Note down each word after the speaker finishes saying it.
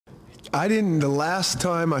I didn't, the last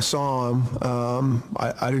time I saw him,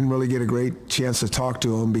 I didn't really get a great chance to talk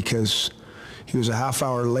to him because he was a half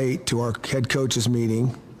hour late to our head coaches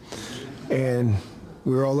meeting. And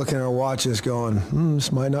we were all looking at our watches going,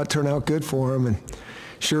 this might not turn out good for him. And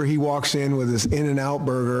sure, he walks in with his In-N-Out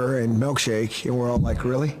burger and milkshake, and we're all like,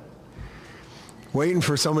 really? Waiting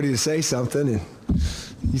for somebody to say something, and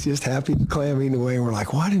he's just happy and clamming away, and we're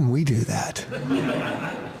like, why didn't we do that?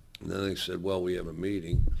 And then they said, well, we have a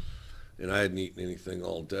meeting, and I hadn't eaten anything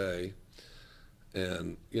all day.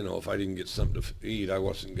 And, you know, if I didn't get something to eat, I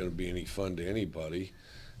wasn't going to be any fun to anybody.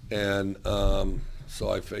 And so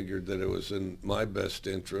I figured that it was in my best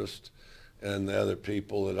interest and the other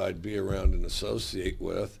people that I'd be around and associate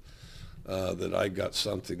with, that I got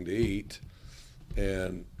something to eat.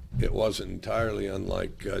 And it wasn't entirely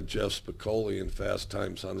unlike Jeff Spicoli in Fast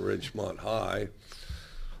Times on Ridgemont High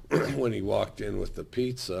when he walked in with the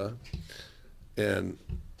pizza, and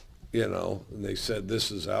you know, and they said,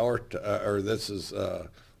 this is our, or this is,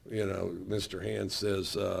 you know, Mr. Hand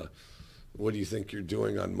says, what do you think you're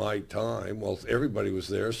doing on my time? Well, everybody was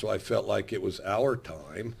there, so I felt like it was our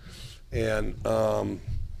time, and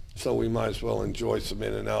so we might as well enjoy some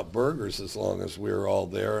In-N-Out burgers as long as we were all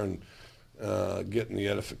there and getting the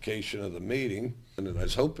edification of the meeting. And I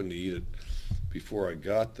was hoping to eat it before I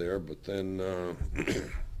got there, but then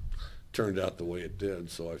turned out the way it did,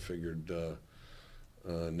 so I figured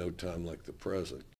no time like the present.